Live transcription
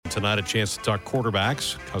Tonight, a chance to talk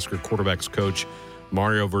quarterbacks. Husker quarterbacks coach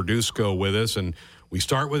Mario Verduzco with us. And we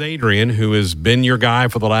start with Adrian, who has been your guy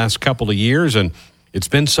for the last couple of years. And it's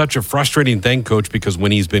been such a frustrating thing, Coach, because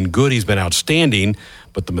when he's been good, he's been outstanding.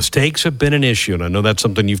 But the mistakes have been an issue. And I know that's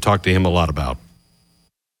something you've talked to him a lot about.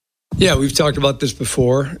 Yeah, we've talked about this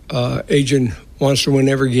before. Adrian wants to win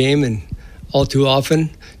every game, and all too often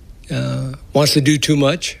wants to do too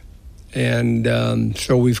much. And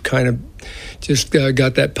so we've kind of just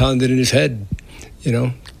got that pounded in his head,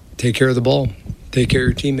 take care of the ball, take care of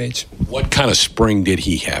your teammates. What kind of spring did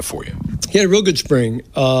he have for you? He had a real good spring.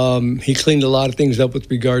 He cleaned a lot of things up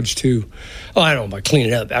with regards to, I don't know about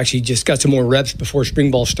cleaning up. Actually, he just got some more reps before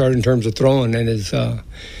spring ball started in terms of throwing, and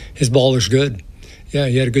his ball is good. Yeah,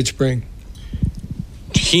 he had a good spring.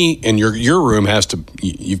 He and your room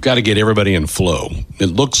you've got to get everybody in flow. It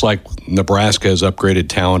looks like Nebraska has upgraded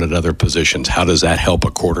talent at other positions. How does that help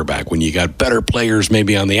a quarterback when you got better players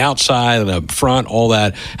maybe on the outside and up front, all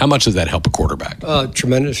that? How much does that help a quarterback?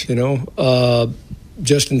 Tremendous,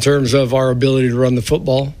 just in terms of our ability to run the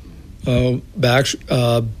football, backs,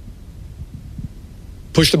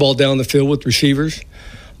 push the ball down the field with receivers.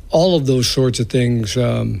 All of those sorts of things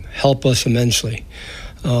help us immensely.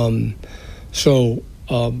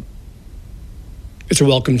 It's a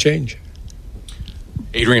welcome change.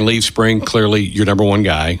 Adrian leaves spring, clearly your number one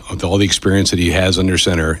guy with all the experience that he has under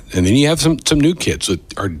center. And then you have some new kids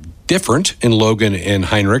that are different in Logan and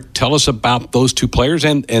Heinrich. Tell us about those two players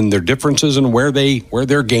and their differences and where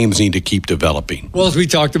their games need to keep developing. Well, as we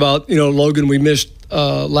talked about, Logan, we missed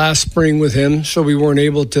last spring with him, so we weren't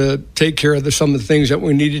able to take care of some of the things that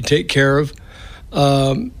we needed to take care of.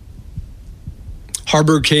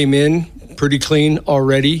 Harburg came in pretty clean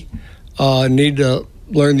already. Needed to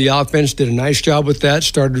learn the offense, did a nice job with that,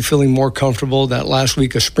 started feeling more comfortable that last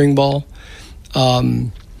week of spring ball.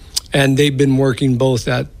 And they've been working both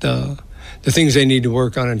at the things they need to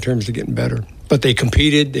work on in terms of getting better. But they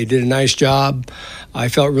competed. They did a nice job. I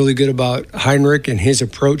felt really good about Heinrich and his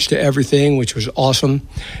approach to everything, which was awesome,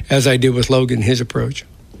 as I did with Logan, his approach.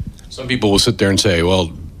 Some people will sit there and say, well,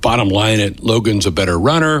 bottom line, Logan's a better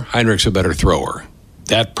runner, Heinrich's a better thrower.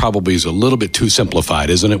 That probably is a little bit too simplified,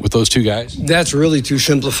 isn't it, with those two guys? That's really too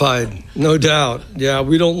simplified, no doubt. Yeah,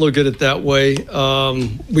 we don't look at it that way.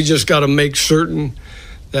 We just got to make certain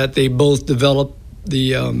that they both develop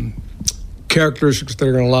the characteristics that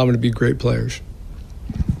are going to allow them to be great players.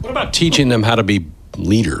 What about teaching them how to be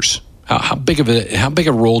leaders? How big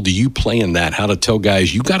a role do you play in that? How to tell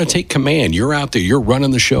guys, you got to take command. You're out there. You're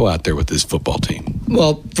running the show out there with this football team.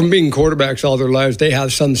 Well, from being quarterbacks all their lives, they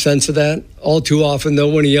have some sense of that. All too often, though,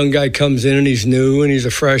 when a young guy comes in and he's new and he's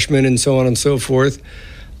a freshman and so on and so forth,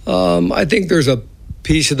 I think there's a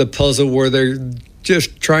piece of the puzzle where they're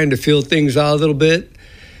just trying to feel things out a little bit.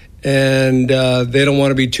 And they don't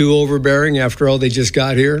want to be too overbearing. After all, they just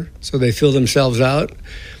got here, so they feel themselves out.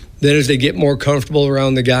 Then as they get more comfortable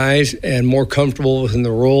around the guys and more comfortable within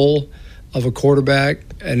the role of a quarterback,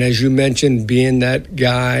 and as you mentioned, being that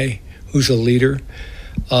guy who's a leader,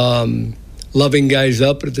 loving guys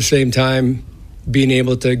up, but at the same time being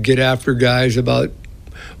able to get after guys about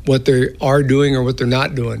what they are doing or what they're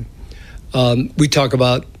not doing. We talk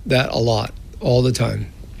about that a lot, all the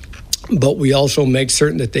time. But we also make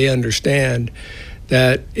certain that they understand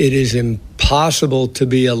that it is impossible to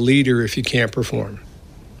be a leader if you can't perform.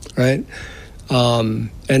 Right?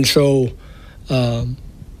 And so a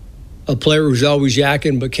player who's always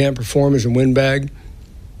yakking but can't perform is a windbag.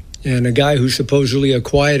 And a guy who's supposedly a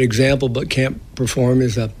quiet example but can't perform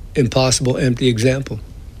is an impossible, empty example.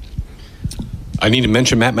 I need to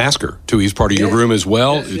mention Matt Masker, too. He's part of your room as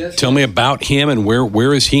well. Yes. Tell me about him and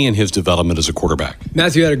where is he in his development as a quarterback?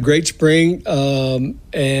 Matthew had a great spring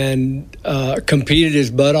and competed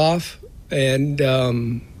his butt off.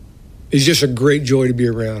 And he's just a great joy to be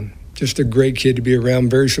around. Just a great kid to be around.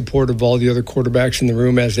 Very supportive of all the other quarterbacks in the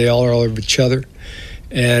room, as they all are of each other.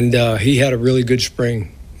 And he had a really good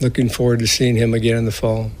spring. Looking forward to seeing him again in the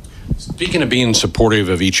fall. Speaking of being supportive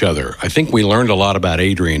of each other, I think we learned a lot about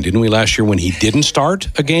Adrian, didn't we, last year when he didn't start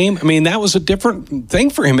a game? I mean, that was a different thing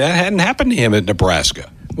for him. That hadn't happened to him at Nebraska.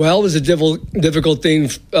 Well, it was a difficult thing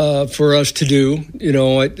for us to do.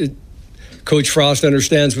 Coach Frost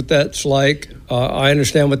understands what that's like. I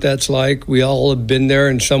understand what that's like. We all have been there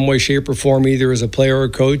in some way, shape, or form, either as a player or a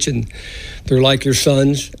coach, and they're like your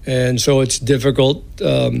sons. And so it's difficult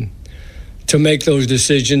to make those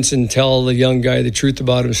decisions and tell the young guy the truth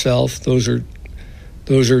about himself. Those are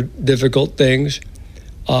difficult things.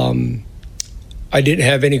 I didn't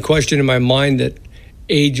have any question in my mind that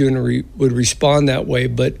Adrian would respond that way,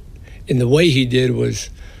 but in the way he did was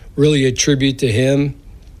really a tribute to him.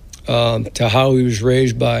 to how he was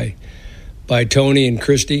raised by Tony and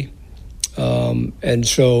Christy. And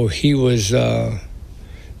so he was, I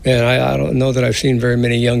don't know that I've seen very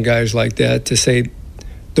many young guys like that to say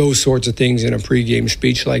those sorts of things in a pregame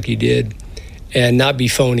speech like he did and not be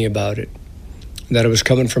phony about it, that it was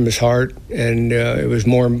coming from his heart, and it was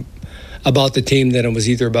more about the team than it was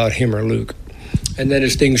either about him or Luke. And then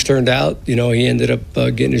as things turned out, he ended up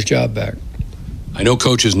getting his job back. I know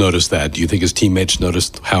coaches noticed that. Do you think his teammates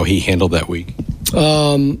noticed how he handled that week?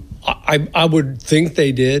 I would think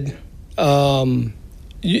they did.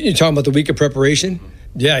 You're talking about the week of preparation?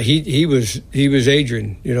 Yeah, he was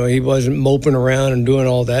Adrian. He wasn't moping around and doing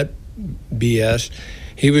all that BS.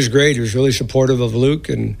 He was great. He was really supportive of Luke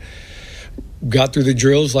and got through the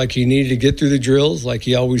drills like he needed to get through the drills, like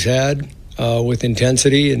he always had, with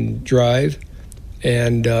intensity and drive.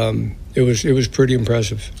 And it was pretty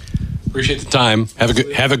impressive. Appreciate the time.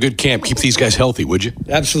 Have a good camp. Keep these guys healthy, would you?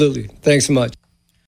 Absolutely. Thanks so much.